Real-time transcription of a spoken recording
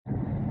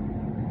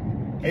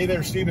Hey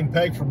there, Stephen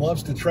Pegg from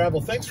Loves to Travel.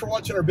 Thanks for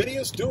watching our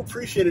videos. Do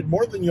appreciate it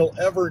more than you'll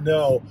ever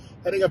know.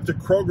 Heading up to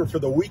Kroger for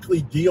the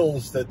weekly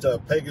deals that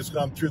Pegg has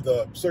gone through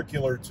the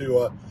circular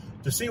to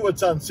see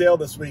what's on sale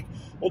this week.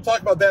 We'll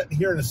talk about that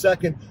here in a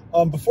second.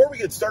 Before we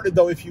get started,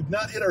 though, if you've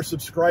not hit our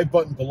subscribe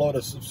button below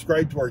to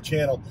subscribe to our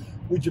channel,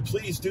 would you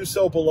please do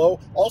so below?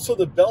 Also,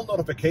 the bell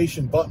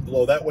notification button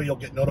below. That way you'll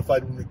get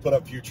notified when we put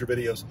up future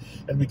videos.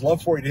 And we'd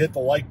love for you to hit the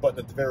like button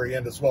at the very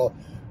end as well.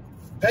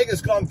 Peg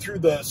has gone through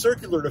the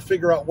circular to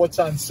figure out what's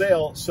on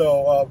sale.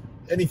 So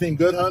anything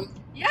good, hon?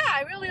 Yeah,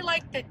 I really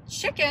like the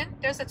chicken.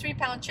 There's a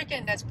 3-pound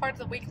chicken that's part of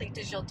the weekly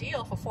digital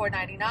deal for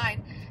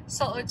 $4.99.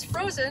 So it's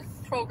frozen,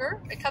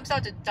 Kroger. It comes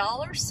out to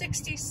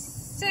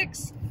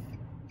 $1.66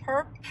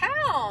 per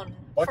pound.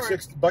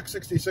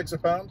 $1.66 a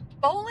pound?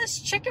 Boneless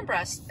chicken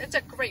breast. It's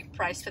a great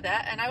price for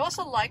that. And I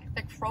also like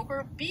the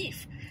Kroger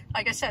beef.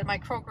 Like I said, my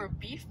Kroger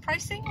beef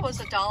pricing was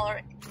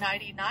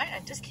 $1.99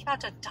 and just came out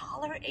to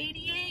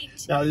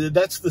 $1.88. Now,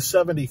 that's the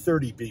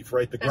 70-30 beef,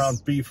 right? The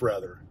ground beef,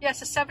 rather.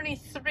 Yes, a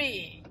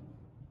 73.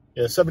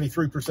 Yeah,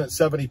 73%,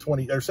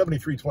 70-20, or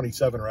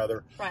 73-27,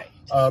 rather. Right.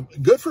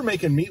 Good for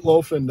making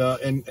meatloaf and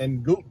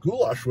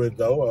goulash with,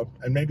 though,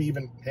 and maybe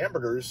even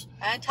hamburgers.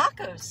 And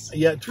tacos.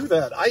 Yeah, true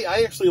that.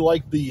 I actually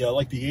like the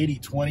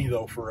 80-20,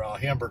 though, for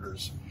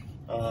hamburgers.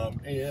 A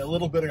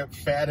little bit of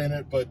fat in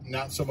it, but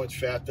not so much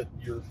fat that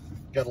you're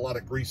got a lot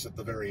of grease at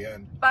the very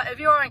end. But if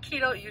you're on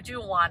keto, you do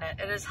want it.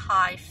 It is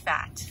high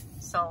fat.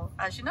 So,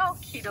 as you know,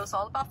 keto's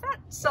all about fat.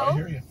 So I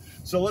hear you.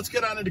 So let's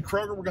get on into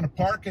Kroger. We're going to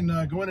park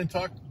and go in and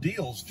talk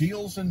deals.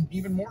 Deals and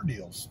even more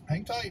deals.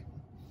 Hang tight.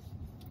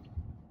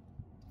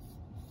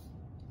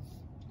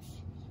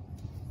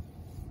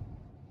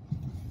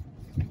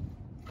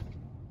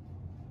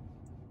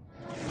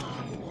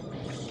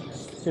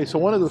 Okay, so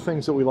one of the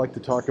things that we like to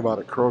talk about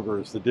at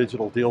Kroger is the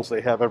digital deals they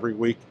have every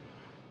week.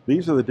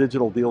 These are the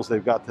digital deals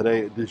they've got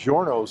today.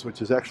 DiGiorno's,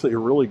 which is actually a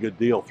really good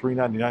deal,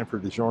 $3.99 for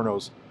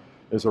DiGiorno's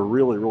is a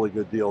really, really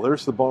good deal.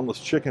 There's the boneless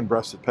chicken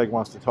breast that Peg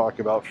wants to talk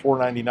about,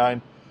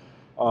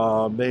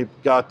 $4.99. They've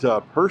got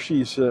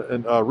Hershey's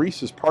and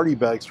Reese's party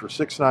bags for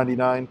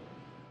 $6.99.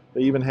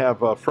 They even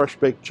have fresh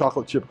baked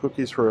chocolate chip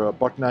cookies for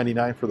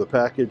 $1.99 for the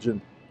package, and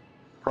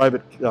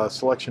private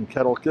selection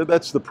kettle.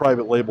 That's the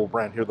private label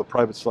brand here, the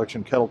private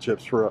selection kettle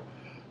chips for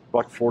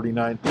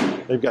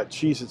 $1.49. They've got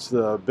Cheez Its,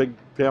 the big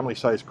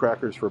family-sized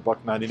crackers for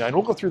 $1.99.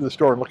 We'll go through the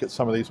store and look at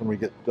some of these when we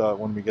get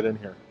in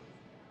here.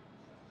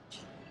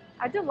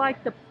 I do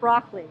like the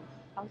broccoli.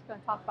 I was going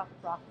to talk about the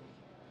broccoli.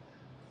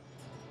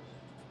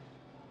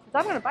 Because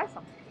I'm going to buy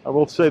some. I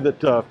will say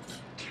that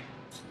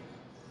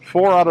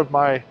 4 out of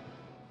my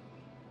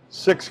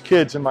 6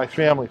 kids in my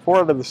family, 4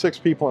 out of the 6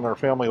 people in our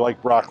family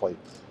like broccoli.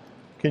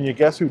 Can you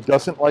guess who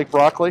doesn't like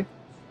broccoli?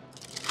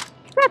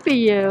 That'd be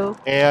you.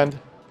 And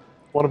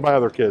one of my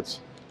other kids.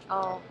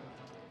 Oh.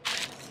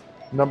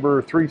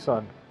 Number 3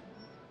 son.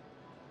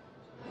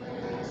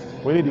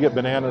 We need to get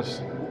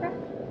bananas. Okay.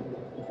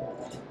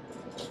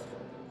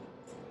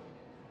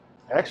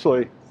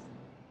 Actually,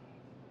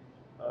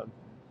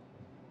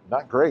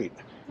 not great.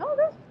 No,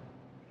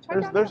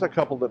 there's a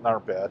couple that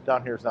aren't bad.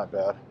 Down here's not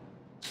bad.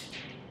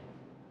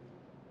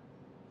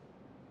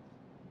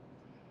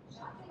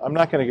 I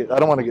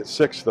don't want to get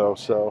 6 though,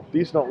 so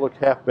these don't look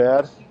half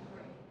bad.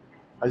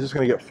 I'm just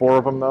going to get 4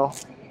 of them though.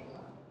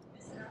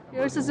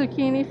 Here's a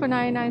zucchini for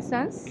 99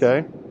 cents.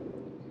 Okay.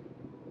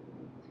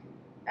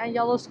 And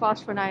yellow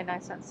squash for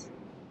 99 cents.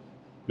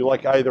 You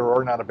like either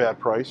or, not a bad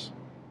price.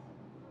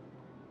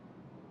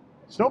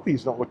 Snow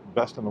peas don't look the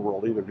best in the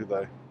world either, do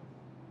they?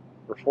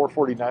 For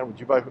 $4.49, would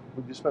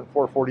you spend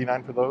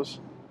 $4.49 for those?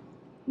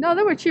 No,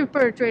 they were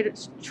cheaper at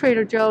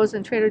Trader Joe's,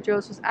 and Trader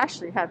Joe's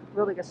actually had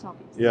really good snow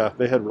peas. Yeah,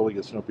 they had really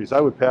good snow peas.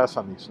 I would pass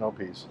on these snow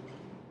peas.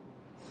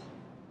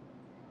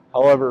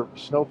 However,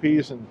 snow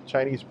peas and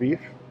Chinese beef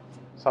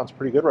sounds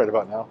pretty good right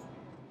about now.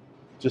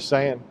 Just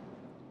saying.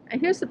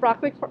 And here's the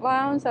broccoli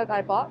crowns that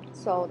I bought.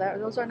 So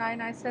those are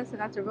 99 cents, and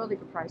that's a really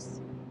good price.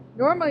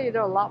 Normally,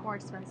 they're a lot more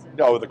expensive.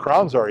 No, the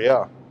crowns are,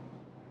 yeah.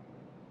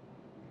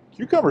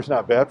 Cucumber's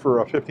not bad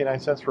for 59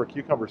 cents for a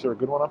cucumber. Is there a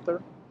good one up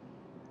there?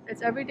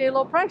 It's everyday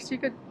low price. You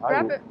could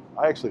grab it.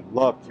 I actually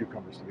love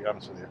cucumbers, to be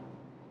honest with you.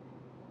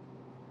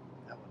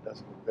 That one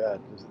doesn't look bad.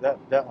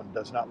 That one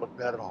does not look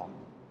bad at all.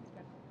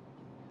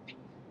 Okay.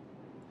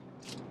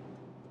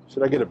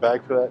 Should I get a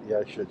bag for that?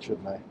 Yeah, I should,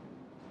 shouldn't I?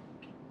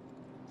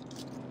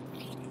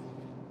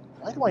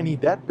 Why do I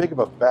need that big of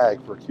a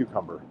bag for a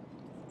cucumber?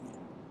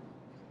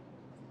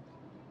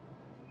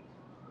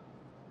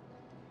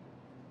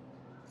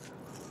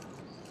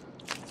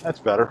 That's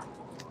better.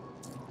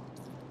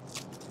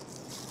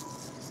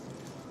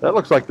 That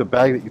looks like the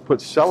bag that you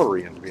put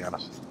celery in, to be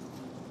honest.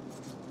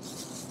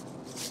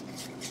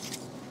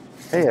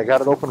 Hey, I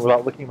got it open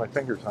without licking my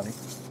fingers, honey.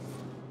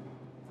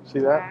 See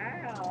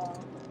that? Wow.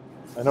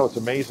 I know, it's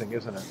amazing,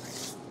 isn't it?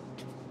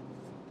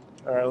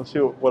 All right, let's see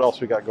what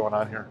else we got going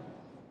on here.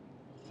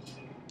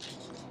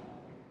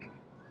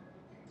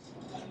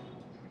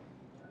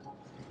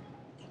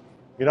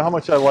 You know how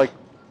much I like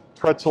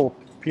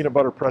peanut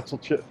butter pretzel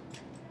chip?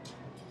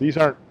 These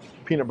aren't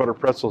peanut butter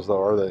pretzels,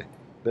 though, are they?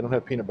 They don't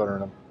have peanut butter in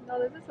them. No,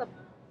 there's just a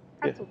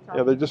pretzel top.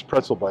 Yeah, they're just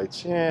pretzel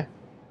bites. Yeah.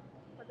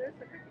 But there's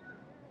a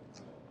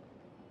cookie.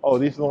 Oh,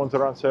 these are the ones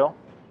that are on sale?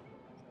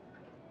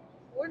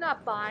 We're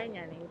not buying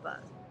any,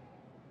 but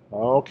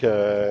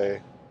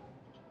Okay.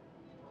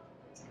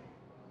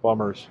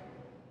 Bummers.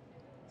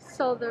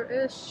 so there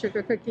is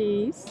sugar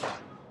cookies,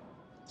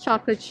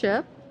 chocolate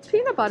chip,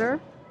 peanut butter.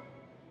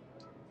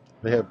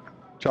 They have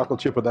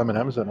chocolate chip with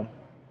M&Ms in them.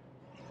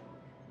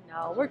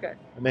 No, we're good.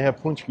 And they have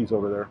punchkis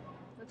over there.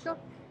 Let's go.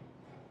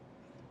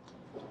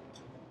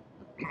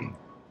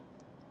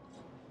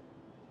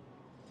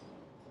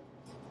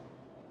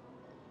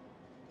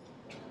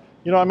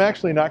 You know, I'm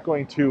actually not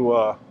going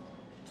to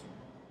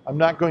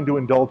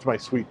indulge my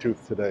sweet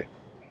tooth today.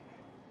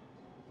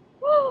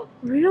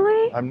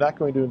 Really? I'm not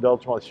going to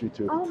indulge my sweet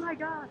tooth. Oh my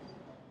gosh.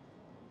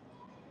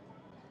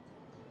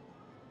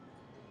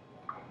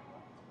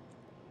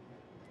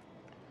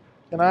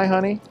 Can I,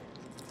 honey?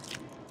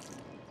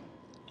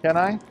 Can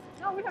I?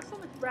 No, we have so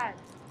much bread.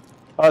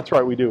 Oh, that's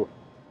right, we do.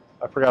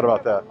 I forgot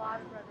about We have that. a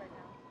lot of bread right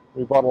now.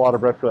 We bought a lot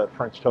of bread for that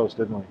French toast,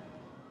 didn't we?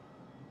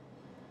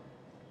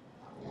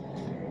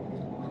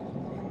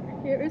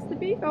 Here is the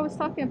beef I was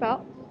talking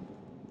about.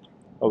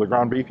 Oh, the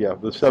ground beef, yeah,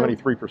 the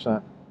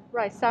 73%.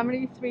 Right,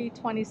 73,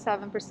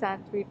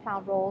 27%,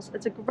 3-pound rolls.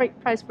 It's a great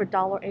price for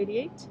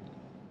 $1.88.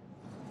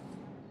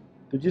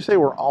 Did you say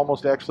we're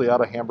almost actually out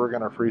of hamburger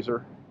in our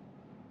freezer?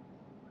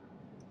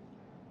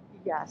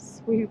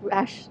 Yes, we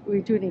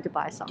do need to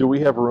buy some. Do we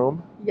have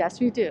room?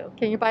 Yes, we do.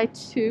 Can you buy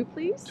 2,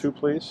 please? 2,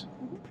 please.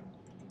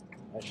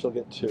 I shall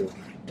get 2.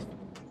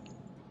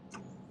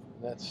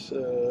 That's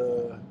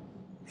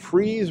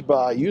use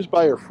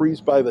by or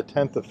freeze by the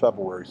 10th of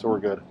February, so we're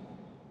good.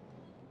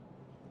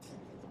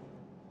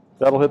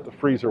 That'll hit the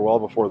freezer well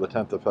before the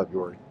 10th of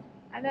February.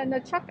 And then the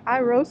Chuck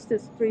Roast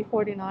is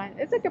 $3.49.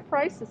 It's a good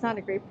price. It's not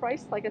a great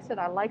price. Like I said,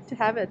 I like to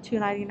have it at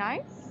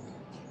 $2.99.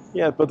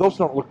 Yeah, but those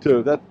don't look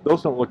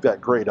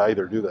that great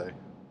either, do they?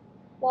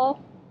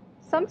 Well,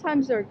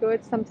 sometimes they're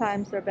good,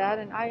 sometimes they're bad,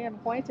 and I am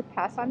going to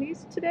pass on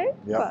these today.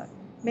 Yep. But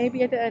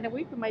maybe at the end of the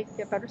week we might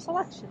get better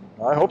selection.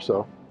 I hope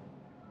so.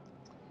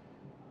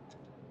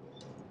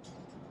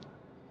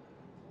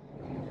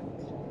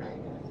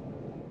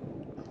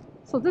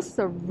 So this is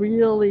a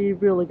really,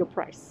 really good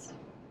price.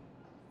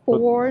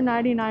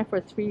 $4.99 for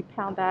a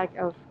 3-pound bag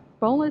of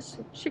boneless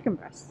chicken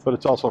breast. But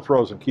it's also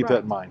frozen. Keep that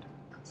in mind.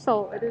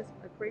 So it is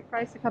a great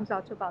price. It comes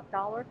out to about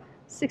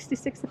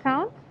 $1.66 a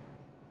pound.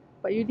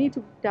 But you need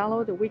to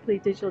download the weekly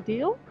digital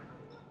deal.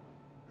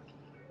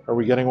 Are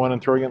we getting one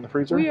and throwing it in the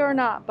freezer? We are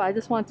not, but I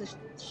just wanted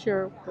to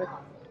share with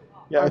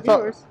yeah, our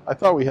viewers. I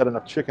thought we had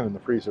enough chicken in the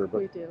freezer, but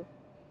We do.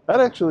 that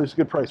actually is a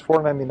good price.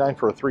 $4.99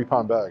 for a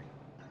 3-pound bag.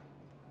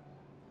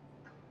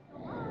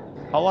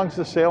 How long's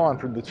the sale on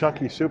for the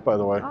chunky soup, by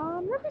the way?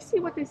 Let me see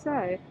what they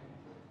say.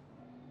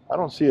 I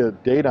don't see a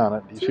date on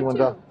it. Do you see one 2/2.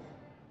 down?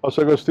 Oh,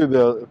 so it goes through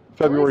the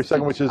February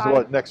 2nd, which is I-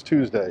 what, next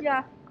Tuesday?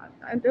 Yeah,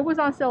 and it was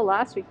on sale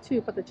last week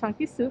too, but the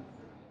chunky soup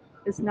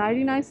is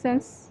 99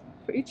 cents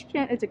for each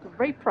can. It's a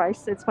great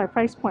price. It's my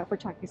price point for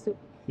chunky soup.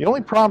 The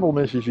only problem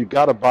is you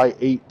got to buy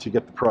 8 to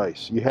get the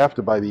price. You have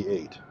to buy the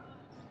 8.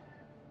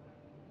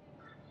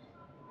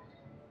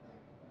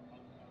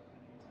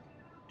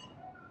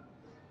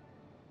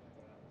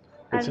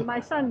 And my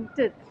son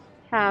did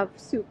have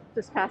soup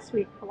this past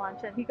week for lunch,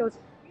 and he goes,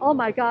 "Oh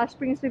my gosh,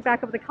 brings me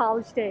back of the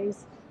college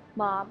days,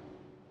 Mom,"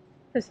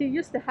 because he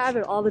used to have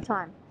it all the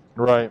time.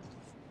 Right.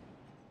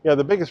 Yeah,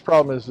 the biggest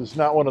problem is it's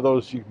not one of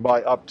those you can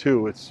buy up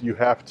to. It's you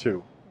have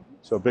to.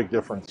 So big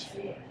difference.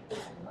 Right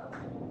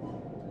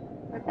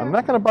I'm there.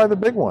 not going to buy the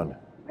big one.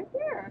 Right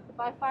there, to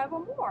buy 5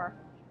 or more.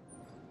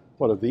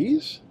 What are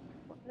these?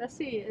 Let's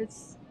see,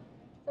 it's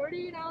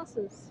 38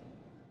 ounces.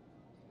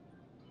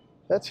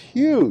 That's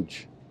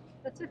huge.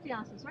 That's 50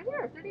 ounces. Right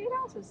here, 38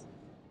 ounces.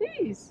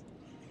 These.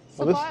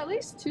 So Well, this- buy at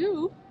least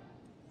 2.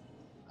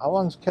 How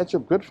long is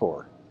ketchup good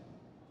for?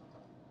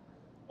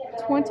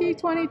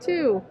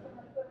 2022.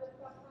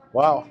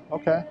 Wow.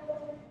 Okay.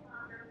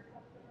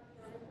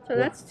 So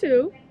that's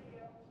 2.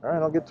 All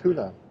right, I'll get 2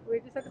 then. We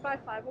just have to buy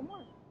 5 or more.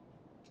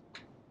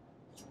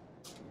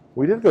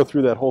 We did go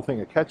through that whole thing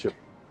of ketchup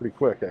pretty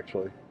quick,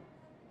 actually.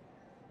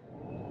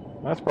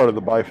 That's part of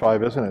the buy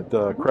 5, isn't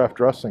it? Kraft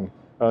dressing.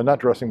 Not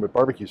dressing, but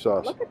barbecue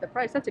sauce. Look at the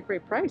price. That's a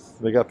great price.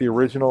 They got the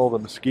original, the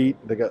mesquite.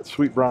 They got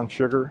sweet brown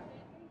sugar,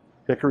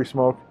 hickory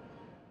smoke.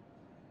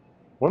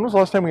 When was the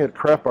last time we had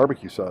Kraft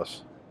barbecue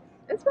sauce?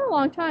 It's been a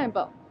long time,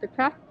 but the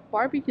Kraft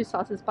barbecue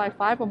sauces buy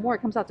 5 or more.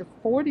 It comes out to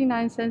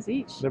 49 cents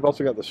each. They've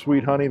also got the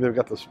sweet honey. They've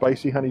got the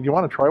spicy honey. Do you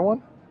want to try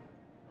one?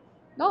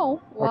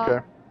 No. Well, Okay.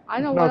 I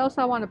know No. what else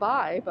I want to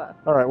buy, but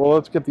All right, well,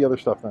 let's get the other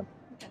stuff then.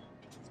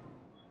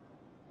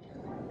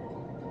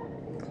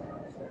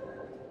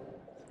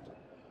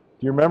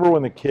 Do you remember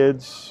when the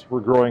kids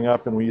were growing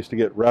up and we used to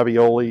get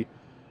ravioli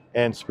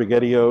and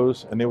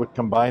SpaghettiOs, and they would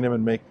combine them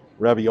and make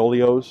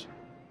raviolios?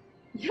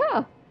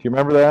 yeah. Do you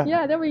remember that?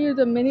 Yeah, then we use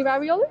the mini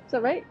ravioli. Is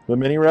that right? The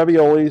mini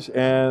raviolis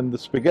and the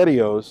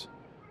SpaghettiOs,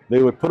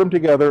 they would put them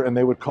together and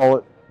they would call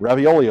it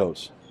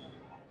raviolios.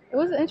 It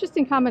was an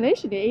interesting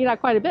combination. They ate out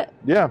quite a bit.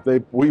 Yeah,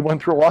 we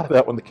went through a lot of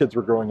that when the kids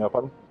were growing up.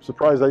 I'm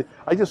surprised.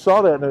 I just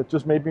saw that and it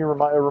just made me it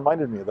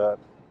reminded me of that.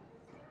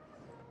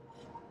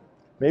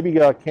 Maybe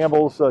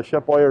Campbell's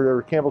Chef Boyer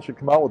or Campbell should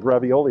come out with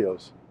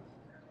raviolios.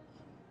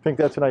 Think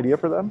that's an idea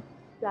for them?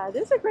 That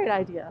is a great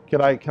idea.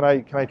 Can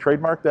I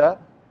trademark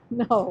that?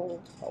 No.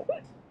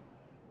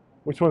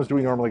 Which ones do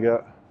we normally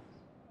get?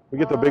 We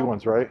get the big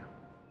ones, right?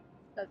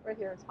 That right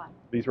here is fine.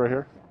 These right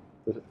here?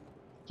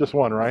 Just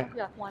one, right?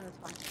 Yeah, one is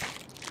fine.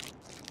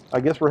 I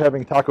guess we're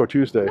having Taco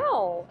Tuesday.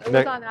 No,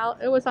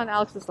 it was on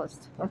Alex's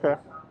list. Okay.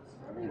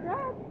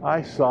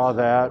 I saw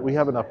that. We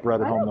have enough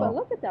bread at home, though. But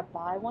look at that.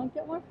 Buy one,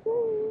 get one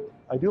free.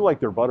 I do like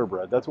their butter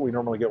bread. That's what we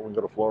normally get when we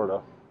go to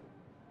Florida.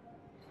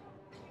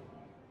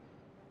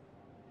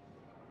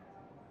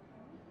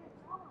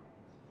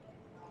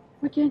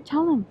 We can't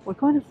tell them. We're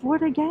going to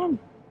Florida again.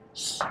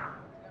 Shh.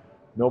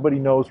 Nobody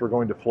knows we're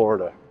going to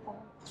Florida.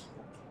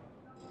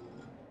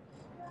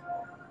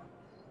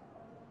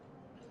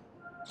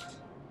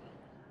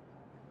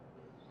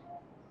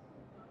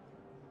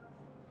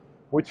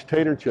 Which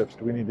tater chips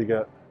do we need to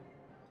get?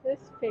 His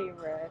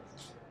favorite.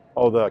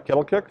 Oh, the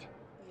kettle kicked?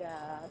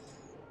 Yes.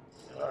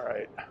 All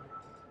right.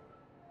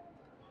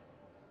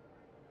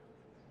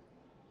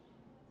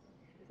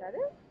 Is that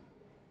it?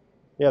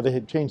 Yeah, they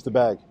had changed the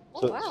bag.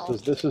 Oh, So, wow. so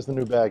this is the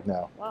new bag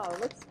now. Wow, it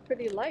looks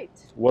pretty light.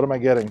 What am I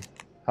getting?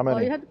 How many?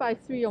 Well, you have to buy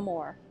 3 or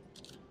more.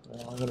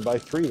 Well, I'm going to buy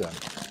 3 then.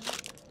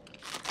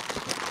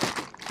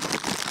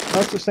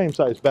 That's the same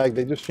size bag.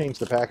 They just changed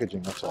the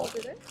packaging, that's all. Oh,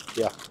 did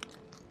they? Yeah.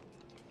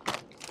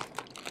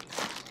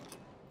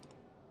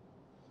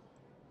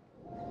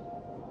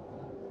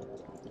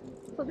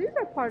 So these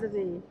are part of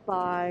the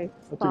buy.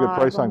 That's a good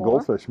price on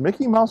goldfish.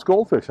 Mickey Mouse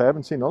goldfish. I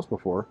haven't seen those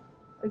before.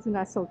 Isn't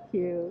that so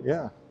cute?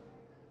 Yeah.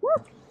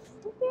 Look,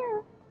 right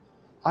there.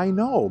 I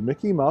know.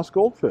 Mickey Mouse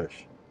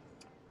goldfish.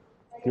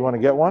 Do you want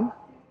to get one?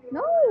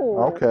 No.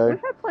 Okay. We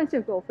have plenty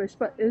of goldfish,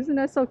 but isn't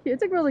that so cute?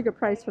 It's a really good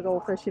price for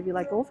goldfish if you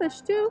like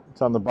goldfish too.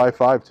 It's on the buy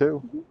 5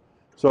 too. Mm-hmm.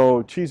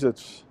 So Cheez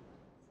Its,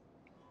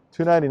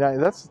 $2.99.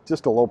 That's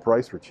just a low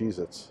price for Cheez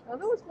Its. Oh,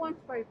 there was one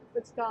price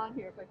that's gone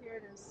here, but here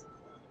it is.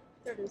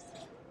 There it is.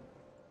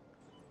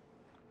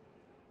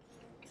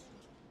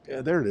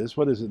 Yeah, there it is.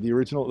 What is it? The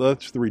original?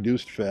 That's the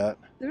reduced fat.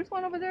 There's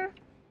one over there.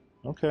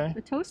 Okay.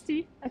 The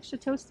toasty, extra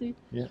toasty.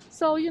 Yeah.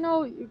 So, you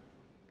know,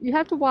 you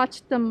have to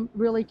watch them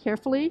really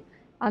carefully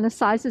on the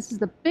size. This is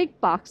the big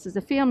box, is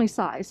the family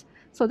size.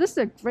 So this is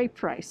a great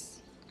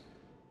price.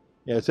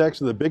 Yeah, it's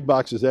actually, the big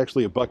box is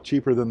actually $1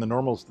 cheaper than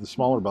the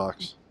smaller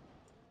box,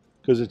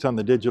 because it's on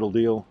the digital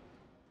deal,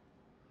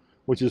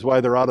 which is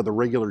why they're out of the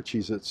regular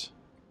Cheez Its.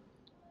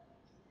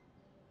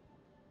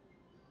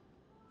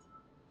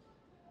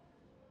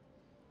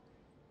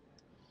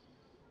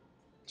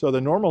 So the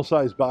normal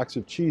size box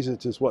of Cheez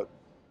Its is what,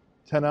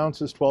 10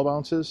 ounces, 12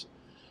 ounces?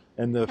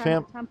 And the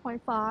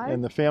 10.5.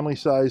 And the family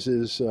size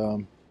is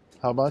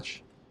how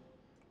much?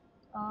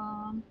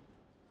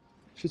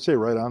 Should say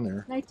right on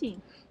there.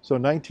 19. So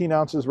 19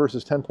 ounces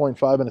versus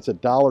 10.5, and it's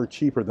 $1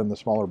 cheaper than the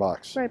smaller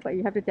box. Right, but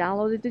you have to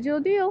download the digital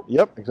deal.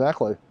 Yep,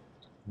 exactly.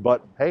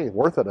 But hey,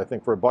 worth it, I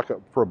think, for a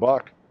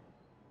buck.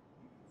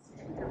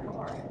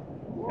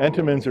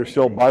 Entenmann's are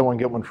still buy one,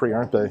 get one free,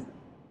 aren't they?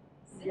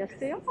 Yes,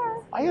 they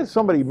are. I had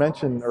somebody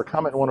mention or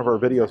comment in one of our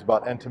videos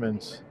about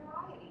Entenmann's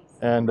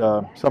and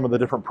some of the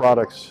different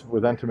products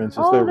with Entenmann's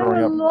as they were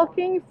growing up.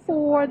 Looking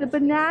for the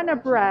banana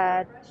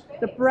bread.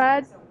 The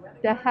bread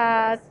that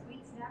had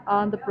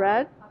on the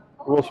bread.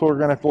 Well, so we're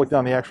going to have to look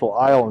down the actual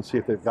aisle and see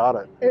if they've got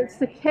it. It's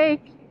the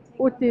cake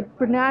with the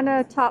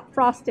banana top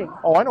frosting.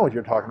 Oh, I know what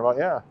you're talking about,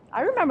 yeah.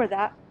 I remember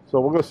that. So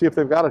we'll go see if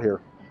they've got it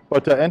here.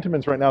 But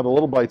Entenmann's right now, the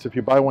little bites, if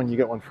you buy one, you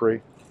get one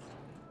free.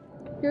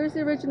 Here's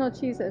the original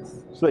Cheez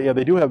Its. So yeah,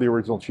 they do have the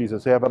original Cheez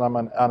Its. They have it on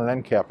an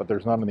end cap, but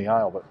there's none in the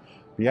aisle. But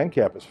the end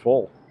cap is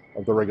full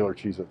of the regular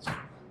Cheez Its.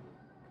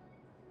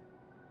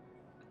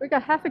 We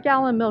got half a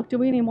gallon of milk. Do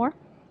we need more?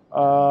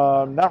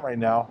 Not right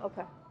now.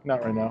 Okay.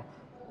 Not right now.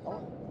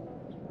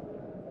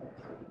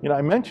 You know,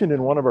 I mentioned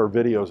in one of our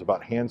videos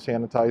about hand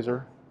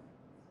sanitizer.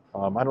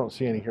 I don't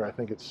see any here. I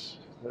think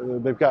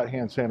they've got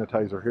hand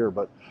sanitizer here,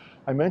 but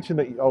I mentioned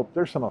that, oh,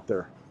 there's some up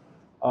there.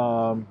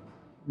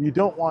 You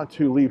don't want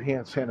to leave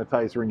hand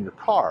sanitizer in your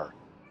car.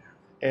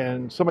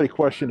 And somebody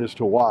questioned as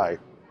to why.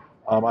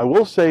 I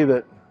will say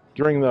that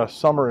during the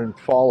summer and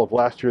fall of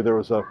last year, there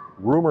was a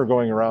rumor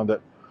going around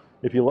that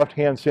if you left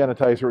hand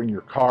sanitizer in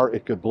your car,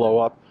 it could blow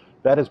up.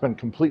 That has been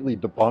completely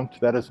debunked.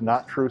 That is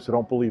not true, so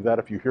don't believe that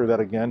if you hear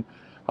that again.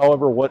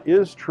 However, what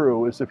is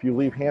true is if you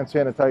leave hand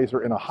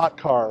sanitizer in a hot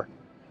car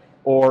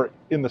or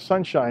in the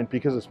sunshine,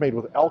 because it's made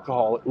with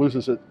alcohol, it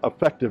loses its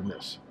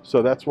effectiveness.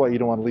 So that's why you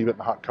don't want to leave it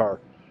in a hot car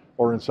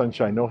or in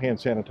sunshine. No hand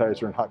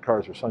sanitizer in hot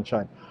cars or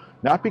sunshine.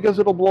 Not because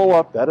it'll blow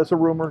up, that is a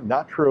rumor,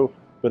 not true,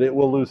 but it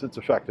will lose its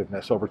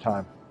effectiveness over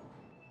time.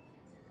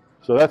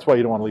 So that's why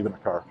you don't want to leave it in a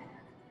car.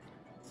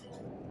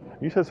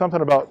 You said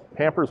something about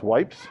Pampers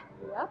Wipes?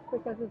 Yep,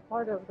 because it's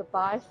part of the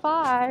buy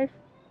 5.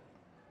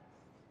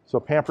 So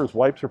Pampers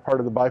Wipes are part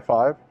of the buy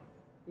 5?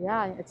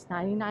 Yeah, it's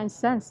 99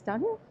 cents,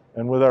 doesn't it?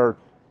 And with our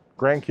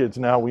grandkids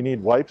now, we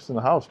need wipes in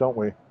the house, don't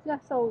we? Yeah,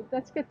 so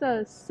let's get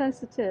the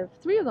sensitive.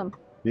 3 of them.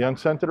 The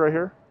unscented right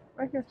here?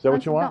 Right here. Is that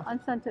what you want? No,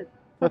 unscented.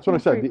 That's what I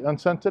said, Perfume-free. the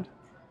unscented?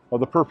 Oh,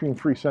 the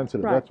perfume-free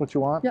sensitive. Right. That's what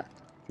you want? Yep.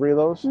 3 of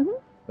those?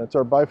 That's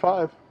our buy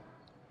 5.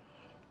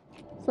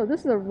 So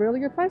this is a really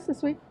good price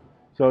this week.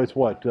 So it's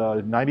what,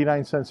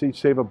 99 cents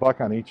each, save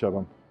 $1 on each of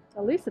them.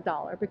 At least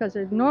 $1 because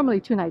they're normally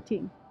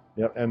 $2.19.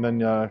 Yep, and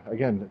then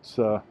again, it's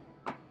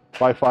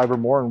buy 5 or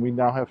more, and we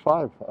now have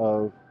 5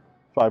 or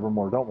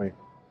more, don't we?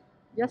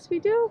 Yes, we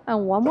do.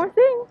 And one more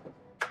thing.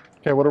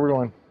 Okay, what are we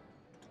going?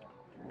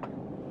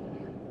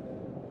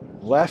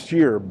 Last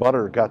year,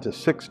 butter got to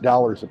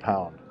 $6 a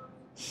pound.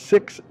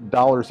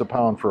 $6 a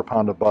pound for a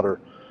pound of butter.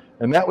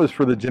 And that was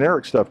for the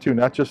generic stuff too,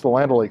 not just the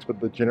Land O'Lakes, but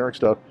the generic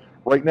stuff.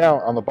 Right now,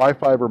 on the buy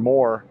 5 or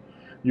more,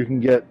 you can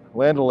get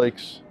Land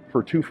O'Lakes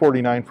for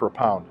 $2.49 for a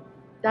pound.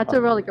 That's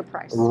a really good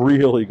price.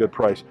 Really good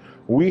price.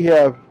 We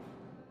have,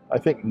 I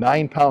think,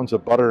 9 pounds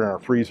of butter in our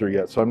freezer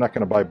yet, so I'm not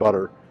going to buy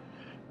butter.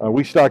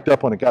 We stocked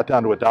up when it got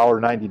down to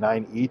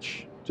 $1.99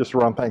 each, just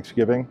around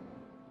Thanksgiving.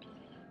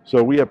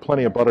 So we have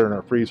plenty of butter in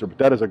our freezer, but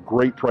that is a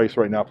great price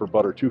right now for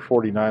butter,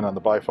 $2.49 on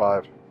the buy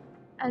 5.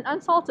 And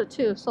unsalted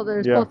too, so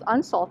there's both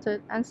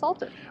unsalted and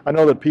salted. I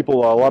know that a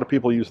lot of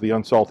people use the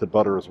unsalted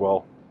butter as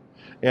well.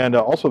 And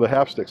also the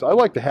half sticks. I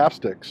like the half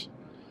sticks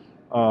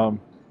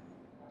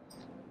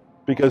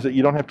because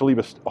you don't have to leave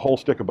a whole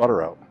stick of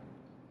butter out.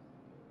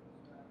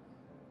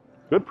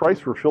 Good price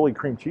for Philly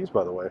cream cheese,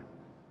 by the way.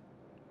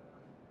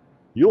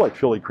 You like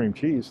Philly cream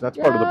cheese. That's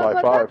part of the buy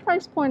 5. That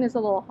price point is a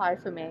little high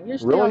for me.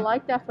 Usually Really? I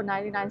like that for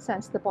 99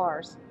 cents, the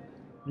bars.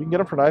 You can get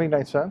them for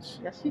 99 cents?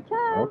 Yes, you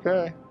can.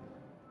 Okay.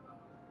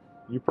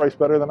 You price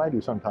better than I do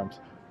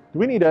sometimes. Do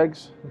we need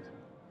eggs?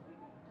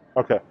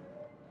 Okay.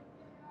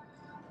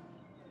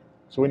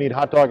 So we need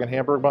hot dog and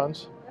hamburger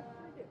buns? Yes,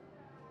 we do.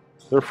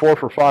 They're 4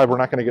 for $5. We're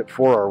not going to get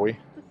 4, are we?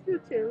 Let's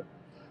do 2.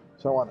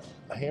 So I want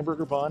a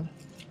hamburger bun.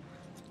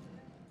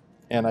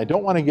 And I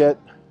don't want to get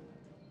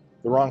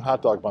the wrong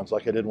hot dog buns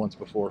like I did once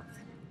before.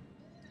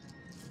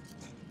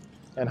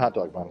 And hot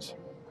dog buns.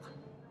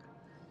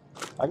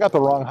 I got the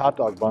wrong hot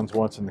dog buns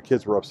once and the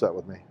kids were upset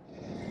with me.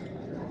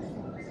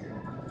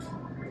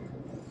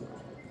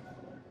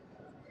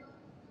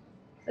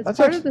 It's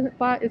part of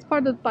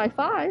the buy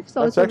 5.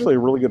 So that's actually a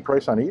really good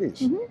price on Edie's.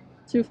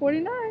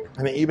 $2.49.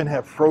 And they even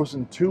have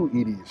frozen 2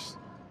 Edie's.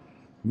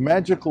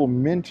 Magical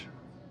Mint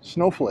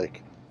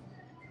Snowflake.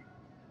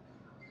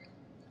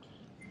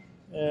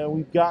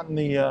 We've gotten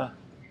the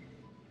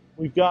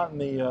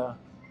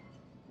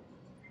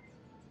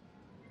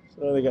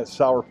so they got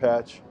Sour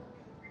Patch.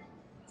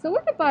 So we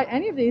could buy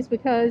any of these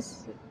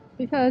because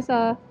we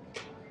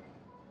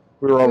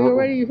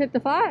already hit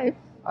the 5.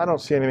 I don't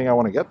see anything I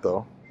want to get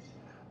though.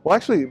 Well,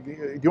 actually,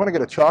 do you want to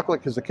get a chocolate?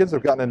 Because the kids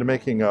have gotten into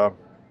making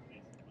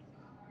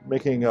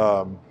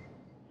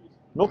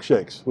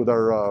milkshakes with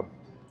our.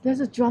 There's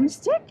a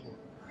drumstick?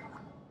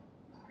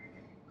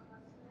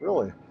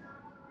 Really?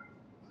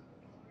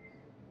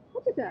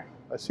 Look at that.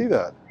 I see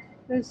that.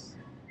 There's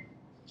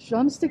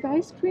drumstick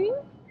ice cream.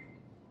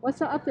 What's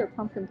that up there?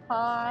 Pumpkin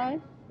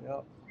pie.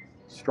 Yep.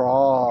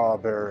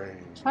 Strawberry.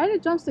 Try the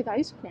drumstick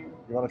ice cream.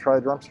 You want to try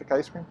a drumstick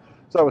ice cream?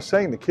 So I was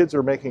saying the kids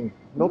are making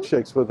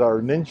milkshakes with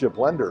our Ninja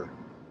blender.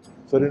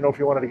 So I didn't know if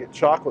you wanted to get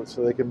chocolate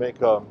so they can make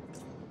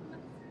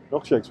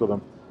milkshakes with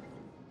them.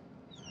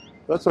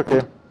 That's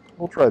okay.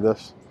 We'll try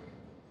this.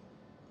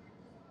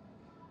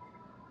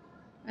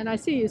 And I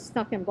see you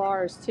stuck in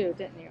bars too,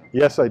 didn't you?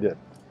 Yes, I did.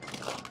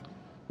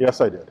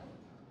 Yes, I did.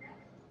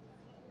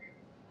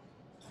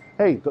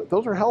 Hey,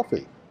 those are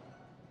healthy,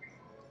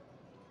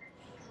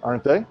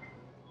 aren't they?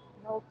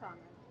 No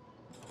comment.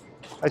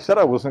 I said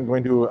I wasn't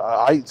going to.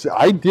 I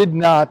did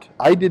not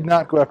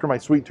go after my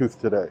sweet tooth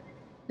today.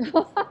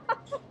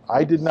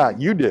 I did not.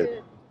 You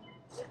did.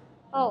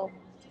 Oh,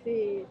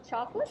 the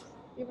chocolate?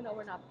 Even though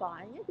we're not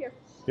buying it here.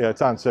 Yeah,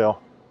 it's on sale.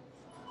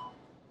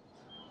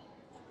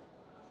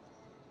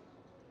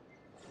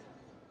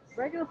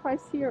 Regular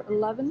price here,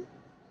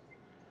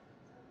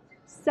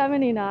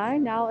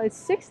 $11.79. Now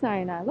it's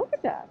 $6.99. Look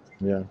at that.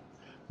 Yeah.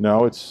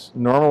 No, it's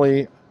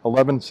normally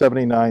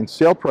 $11.79.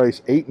 Sale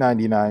price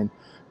 $8.99,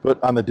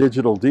 but on the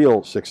digital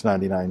deal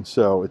 $6.99.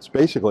 So it's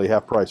basically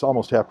half price,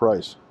 almost half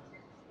price.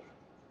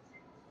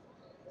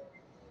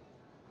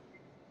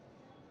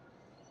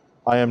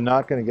 I am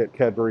not going to get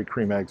Cadbury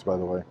cream eggs, by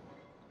the way.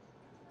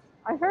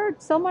 I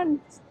heard someone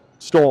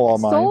stole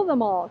mine. Stole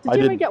them all. Did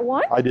you even get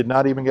one? I did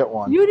not even get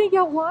one. You didn't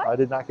get one? I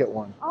did not get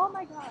one. Oh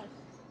my gosh.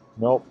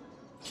 Nope.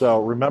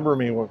 So remember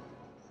me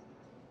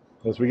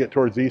as we get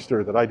towards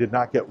Easter that I did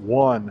not get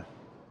one.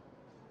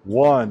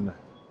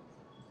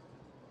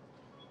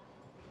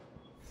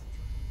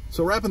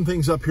 So wrapping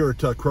things up here at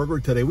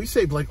Kroger today, we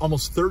saved like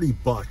almost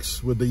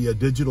 $30 with the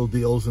digital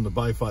deals and the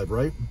buy 5,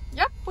 right?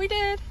 Yep, we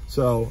did.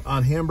 So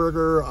on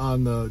hamburger,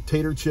 on the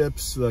tater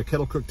chips, the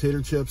kettle cooked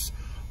tater chips,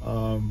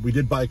 we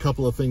did buy a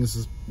couple of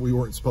things we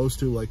weren't supposed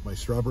to, like my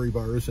strawberry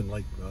bars and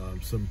like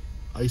some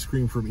ice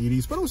cream from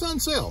Edie's, but it was on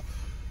sale.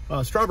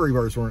 Strawberry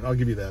bars weren't, I'll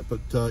give you that,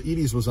 but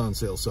Edie's was on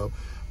sale. So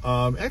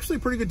Actually,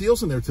 pretty good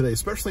deals in there today,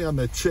 especially on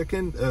the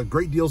chicken.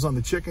 Great deals on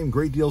the chicken.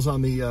 Great deals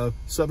on the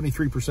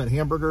 73%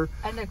 hamburger.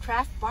 And the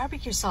Kraft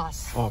BBQ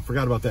Sauce. Oh,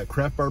 forgot about that.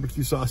 Kraft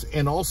BBQ Sauce.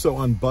 And also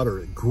on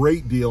butter.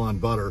 Great deal on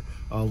butter.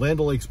 Land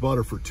O'Lakes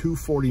butter for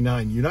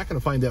 $2.49. You're not going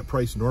to find that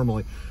price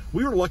normally.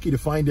 We were lucky to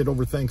find it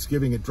over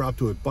Thanksgiving. It dropped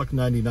to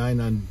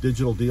 $1.99 on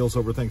digital deals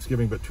over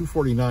Thanksgiving, but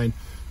 $2.49.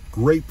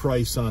 Great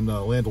price on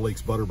Land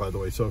O'Lakes butter, by the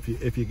way. So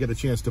if you get a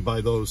chance to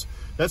buy those,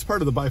 that's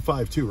part of the buy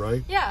five too,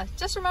 right? Yeah,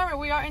 just remember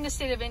we are in the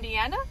state of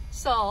Indiana,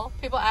 so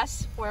people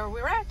ask where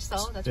we're at,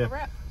 so that's where we're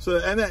at.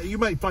 So, and that, you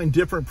might find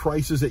different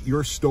prices at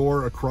your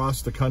store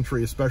across the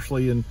country,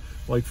 especially in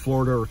like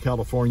Florida or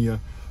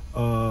California.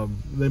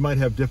 They might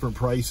have different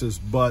prices,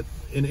 but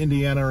in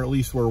Indiana, or at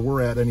least where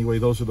we're at anyway,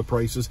 those are the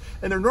prices.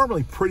 And they're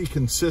normally pretty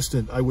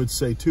consistent, I would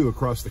say, too,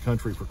 across the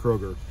country for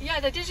Kroger.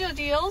 Yeah, the digital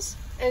deals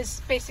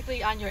is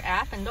basically on your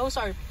app, and those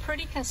are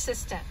pretty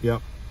consistent.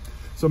 Yep.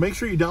 So make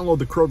sure you download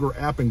the Kroger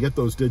app and get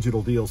those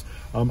digital deals.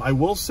 I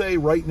will say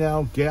right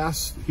now,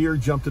 gas here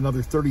jumped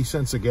another 30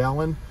 cents a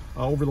gallon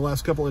over the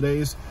last couple of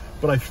days,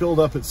 but I filled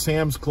up at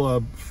Sam's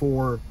Club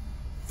for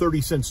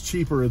 30 cents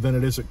cheaper than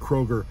it is at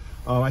Kroger.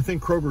 I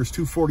think Kroger is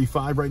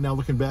 $2.45 right now.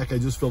 Looking back, I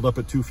just filled up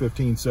at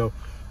 $2.15. So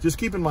just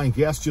keep in mind,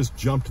 gas just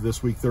jumped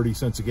this week, 30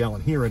 cents a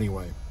gallon here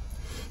anyway.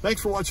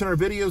 Thanks for watching our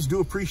videos.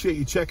 Do appreciate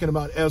you checking them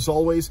out as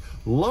always.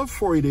 Love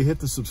for you to hit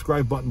the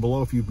subscribe button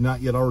below if you've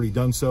not yet already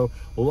done so.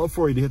 Love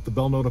for you to hit the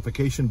bell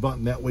notification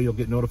button. That way you'll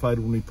get notified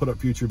when we put up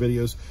future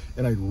videos.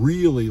 And I'd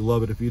really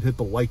love it if you'd hit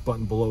the like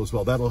button below as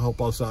well. That'll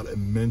help us out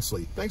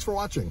immensely. Thanks for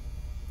watching.